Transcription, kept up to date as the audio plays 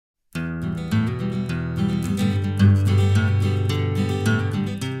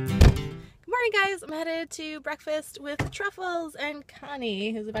guys, I'm headed to breakfast with Truffles and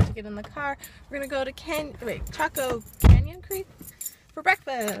Connie, who's about to get in the car. We're gonna go to Chaco Canyon Creek for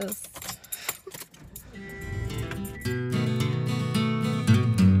breakfast.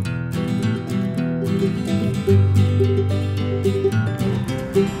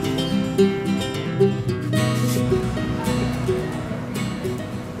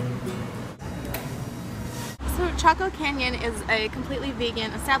 Chaco Canyon is a completely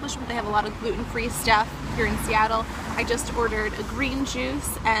vegan establishment. They have a lot of gluten-free stuff here in Seattle. I just ordered a green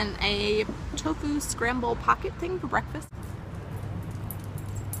juice and a tofu scramble pocket thing for breakfast.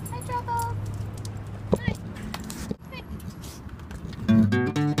 Hi, Truffle. Hi. Hi.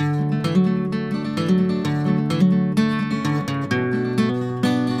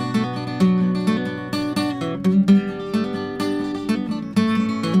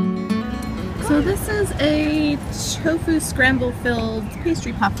 So this is a tofu scramble filled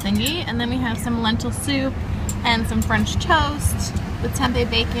pastry puff thingy, and then we have some lentil soup and some French toast with tempeh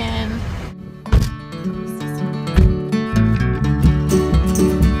bacon.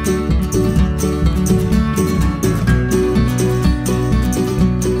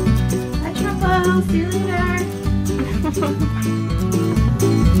 Hi Truffle, see you later.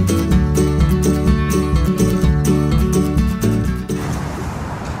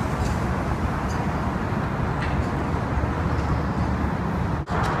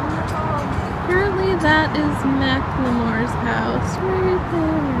 That is McLemore's house right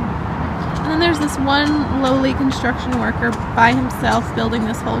there. And then there's this one lowly construction worker by himself building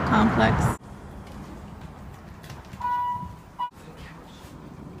this whole complex.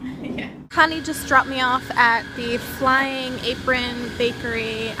 Yeah. Connie just dropped me off at the Flying Apron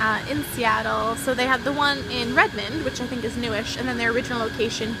Bakery in Seattle. So they have the one in Redmond, which I think is newish, and then their original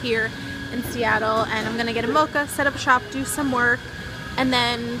location here in Seattle. And I'm gonna get a mocha, set up shop, do some work, and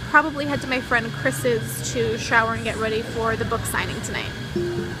then probably head to my friend Chris's to shower and get ready for the book signing tonight.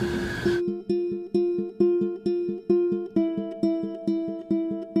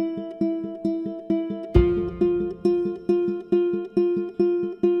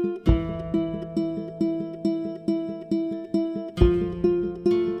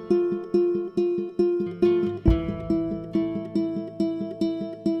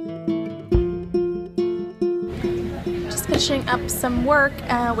 Finishing up some work,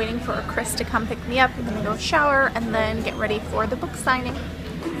 waiting for Chris to come pick me up. I'm gonna go shower and then get ready for the book signing.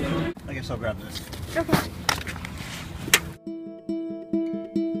 I guess I'll grab this. Okay.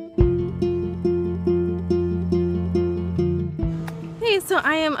 Hey, so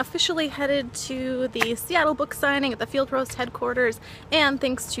I am officially headed to the Seattle book signing at the Field Roast headquarters, and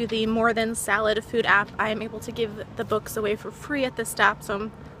thanks to the More Than Salad food app, I am able to give the books away for free at this stop, so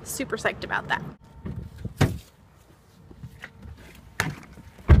I'm super psyched about that.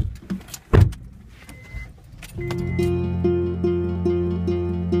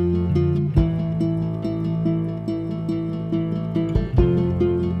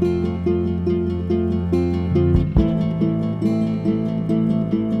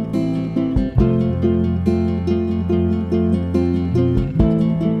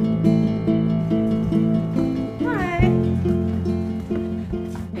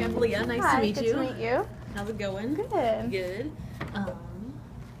 Nice to meet you. Good to meet you. How's it going? Good. Good.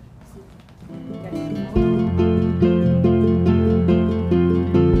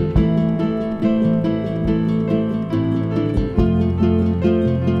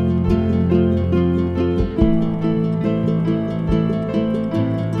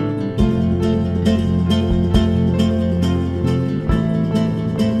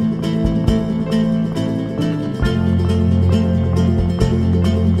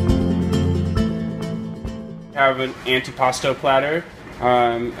 I have an antipasto platter,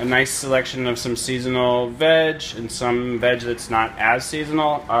 a nice selection of some seasonal veg and some veg that's not as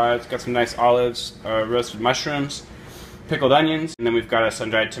seasonal. It's got some nice olives, roasted mushrooms, pickled onions, and then we've got a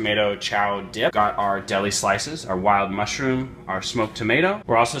sun-dried tomato chow dip. Got our deli slices, our wild mushroom, our smoked tomato.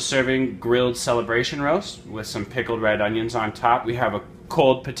 We're also serving grilled celebration roast with some pickled red onions on top. We have a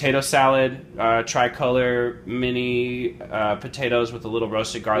cold potato salad, tricolor mini potatoes with a little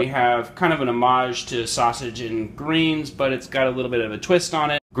roasted garlic. We have kind of an homage to sausage and greens, but it's got a little bit of a twist on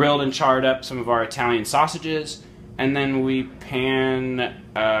it. Grilled and charred up some of our Italian sausages, and then we pan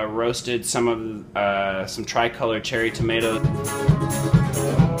roasted some of some tricolor cherry tomatoes.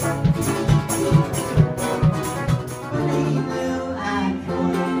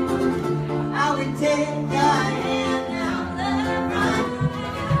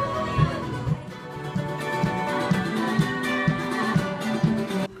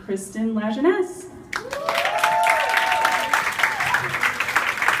 Kristen Lajeunesse.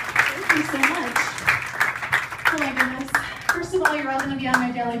 Thank you so much. be on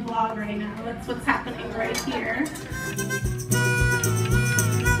my daily blog right now. That's what's happening right here.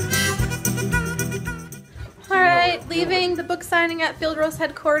 Alright, leaving the book signing at Field Rose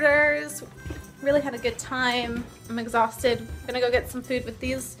headquarters. Really had a good time. I'm exhausted. I'm gonna go get some food with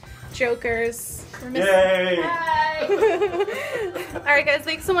these jokers. Yay! Hi! Alright guys,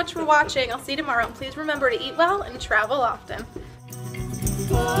 thanks so much for watching. I'll see you tomorrow. And please remember to eat well and travel often.